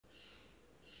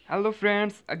Hello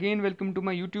friends, again welcome to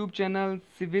my YouTube channel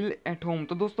civil at home.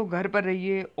 तो दोस्तों, घर पर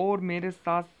रहिए और मेरे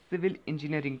साथ सिविल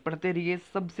इंजीनियरिंग पढ़ते रहिए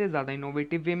सबसे ज़्यादा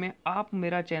इनोवेटिव वे में। आप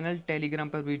मेरा चैनल टेलीग्राम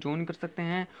पर भी ज्वाइन कर सकते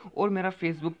हैं और मेरा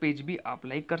फेसबुक पेज भी आप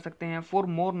लाइक कर सकते हैं for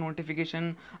more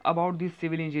notification about the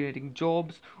civil engineering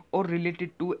jobs और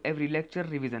related to every lecture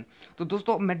revision. तो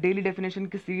दोस्तों, मैं डेली डेफिनेशन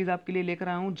की सीरीज आपके लिए लेकर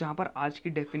आया हूँ, जहाँ पर आज की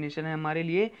डेफिनेशन है हमारे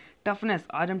लिए टफनेस।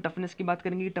 आज हम टफनेस की बात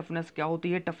करेंगे कि टफनेस क्या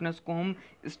होती है। टफनेस को हम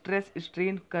स्ट्रेस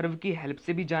स्ट्रेन कर्व की हेल्प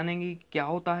से भी जानेंगे क्या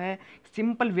होता है।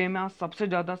 सिंपल वे में, आज सबसे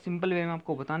ज़्यादा सिंपल वे में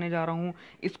आपको बताने जा रहा हूँ।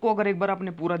 इसको अगर एक बार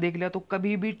आपने पूरा देख लिया तो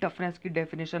कभी भी टफनेस की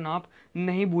डेफिनेशन आप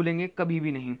नहीं भूलेंगे, कभी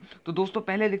भी नहीं। तो दोस्तों,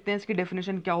 पहले देखते हैं इसकी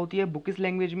डेफिनेशन क्या होती है बुकिश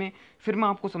लैंग्वेज में, फिर मैं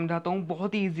आपको समझाता हूँ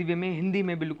बहुत ही ईजी वे में, हिंदी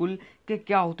में बिल्कुल, कि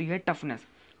क्या होती है टफनेस।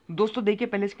 दोस्तों देखिए,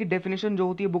 पहले इसकी डेफिनेशन जो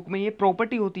होती है बुक में, ये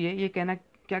प्रॉपर्टी होती है। ये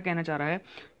क्या कहना चाह रहा है,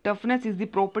 toughness is the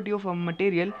property of a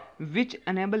material which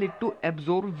enable it to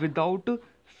absorb without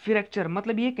fracture.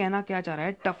 मतलब ये कहना क्या चाह रहा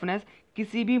है, टफनेस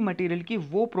किसी भी मटेरियल की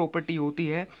वो प्रॉपर्टी होती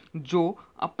है जो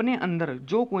अपने अंदर,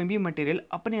 जो कोई भी मटेरियल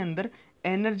अपने अंदर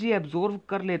एनर्जी एब्जॉर्व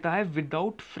कर लेता है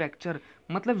विदाउट फ्रैक्चर।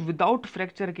 मतलब विदाउट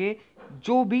फ्रैक्चर के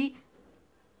जो भी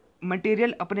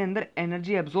मटेरियल अपने अंदर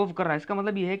एनर्जी एब्जॉर्व कर रहा है, इसका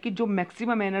मतलब ये है कि जो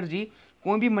मैक्सिमम एनर्जी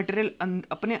कोई भी मटेरियल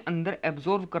अपने अंदर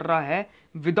एब्जॉर्व कर रहा है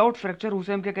विदाउट फ्रैक्चर,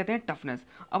 उसे हम क्या कहते हैं, टफनेस।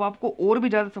 अब आपको और भी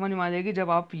ज़्यादा समझ में आ जाएगी जब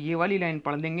आप ये वाली लाइन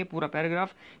पढ़ लेंगे, पूरा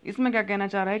पैराग्राफ। इसमें क्या कहना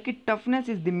चाह रहा है कि toughness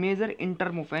is the measure in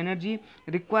term of energy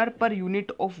require per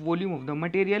unit of volume of the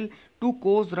material to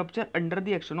cause rupture under the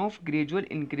action of gradual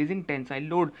increasing tensile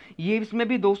load. ये इसमें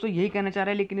भी दोस्तों यही कहना चाह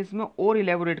रहा है, लेकिन इसमें और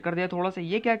इलेबोरेट कर दिया थोड़ा सा।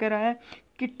 ये क्या कह रहा है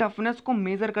कि टफनेस को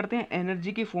मेजर करते हैं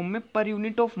एनर्जी की फॉर्म में पर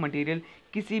यूनिट ऑफ मटेरियल।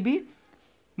 किसी भी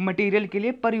मटेरियल के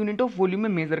लिए पर यूनिट ऑफ वॉल्यूम में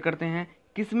मेजर करते हैं।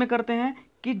 किस में करते हैं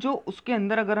कि जो उसके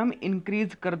अंदर अगर हम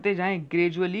इंक्रीज करते जाएं,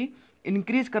 ग्रेजुअली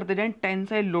इंक्रीज करते जाएं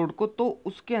टेंसाइल लोड को, तो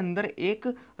उसके अंदर एक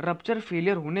रप्चर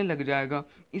फेलियर होने लग जाएगा।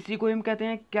 इसी को हम कहते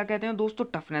हैं, क्या कहते हैं दोस्तों,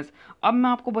 टफनेस। अब मैं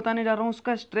आपको बताने जा रहा हूँ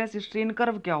उसका स्ट्रेस स्ट्रेन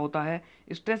कर्व क्या होता है।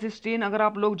 स्ट्रेस स्ट्रेन अगर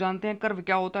आप लोग जानते हैं कर्व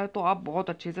क्या होता है, तो आप बहुत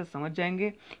अच्छे से समझ जाएंगे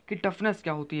कि टफनेस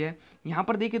क्या होती है। यहाँ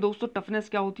पर देखिए दोस्तों, टफनेस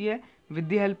क्या होती है with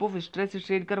the help of stress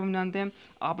strain curve हम जानते हैं।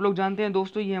 आप लोग जानते हैं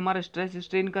दोस्तों, ये हमारा स्ट्रेस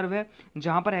स्ट्रेन कर्व है,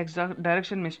 जहाँ पर एक्स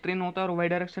डायरेक्शन में स्ट्रेन होता है और वाई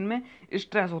डायरेक्शन में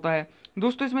स्ट्रेस होता है।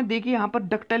 दोस्तों इसमें देखिए, यहाँ पर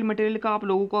डक्टाइल मटेरियल का आप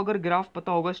लोगों को अगर ग्राफ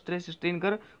पता होगा, स्ट्रेस स्ट्रेन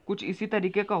कर्व कुछ इसी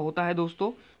तरीके का होता है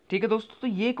दोस्तों। ठीक है दोस्तों, तो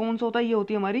ये कौन सा होता है, ये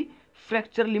होती है हमारी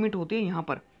फ्रैक्चर लिमिट होती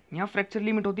है। यहाँ फ्रैक्चर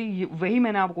लिमिट होती है, वही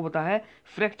मैंने आपको बताया है।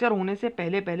 फ्रैक्चर होने से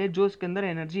पहले पहले जो इसके अंदर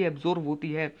एनर्जी एब्जॉर्ब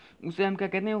होती है, उसे हम क्या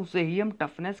कहते हैं, उसे ही हम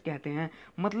टफनेस कहते हैं।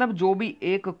 मतलब जो भी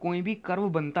एक कोई भी कर्व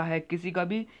बनता है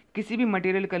किसी भी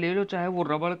मटेरियल का ले लो, चाहे वो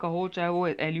रबड़ का हो, चाहे वो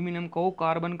एल्यूमिनियम का हो,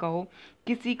 कार्बन का हो,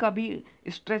 किसी का भी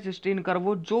स्ट्रेस स्ट्रेन कर्व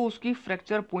हो, जो उसकी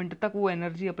फ्रैक्चर पॉइंट तक वो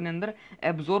एनर्जी अपने अंदर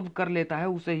एब्जॉर्ब कर लेता है,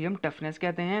 उसे ही हम टफनेस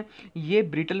कहते हैं। ये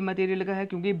ब्रिटल मटेरियल का है,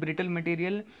 क्योंकि ब्रिटल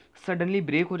मटेरियल सडनली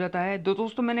ब्रेक हो जाता है। तो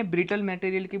दोस्तों, मैंने ब्रिटल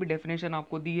मटेरियल की भी डेफिनेशन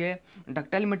आपको दी है,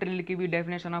 डक्टाइल मटेरियल की भी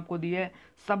डेफिनेशन आपको दी है।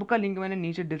 सबका लिंक मैंने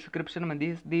नीचे डिस्क्रिप्शन में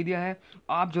दे दिया है,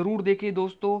 आप जरूर देखिए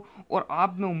दोस्तों। और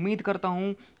आप, मैं उम्मीद करता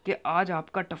हूँ कि आज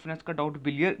आपका टफनेस का डाउट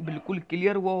बिल्कुल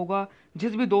क्लियर हुआ होगा।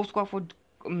 जिस भी दोस्त को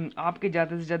आपके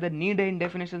ज़्यादा से ज़्यादा नीड है इन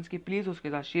डेफिनेशंस की, प्लीज़ उसके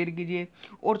साथ शेयर कीजिए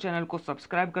और चैनल को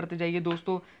सब्सक्राइब करते जाइए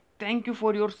दोस्तों। Thank you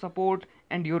for your support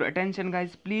and your attention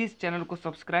guys. Please channel को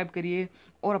सब्सक्राइब करिए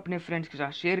और अपने फ्रेंड्स के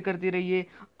साथ शेयर करते रहिए।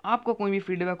 आपका कोई भी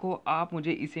फीडबैक हो, आप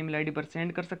मुझे इस ईमेल आईडी पर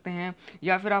सेंड कर सकते हैं,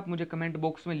 या फिर आप मुझे कमेंट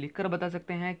बॉक्स में लिखकर बता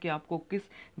सकते हैं कि आपको किस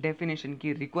डेफिनेशन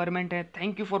की रिक्वायरमेंट है।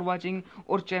 थैंक यू फॉर वॉचिंग,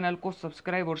 और चैनल को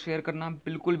सब्सक्राइब और शेयर करना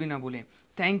बिल्कुल भी ना भूलें।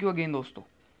 थैंक यू अगेन दोस्तों।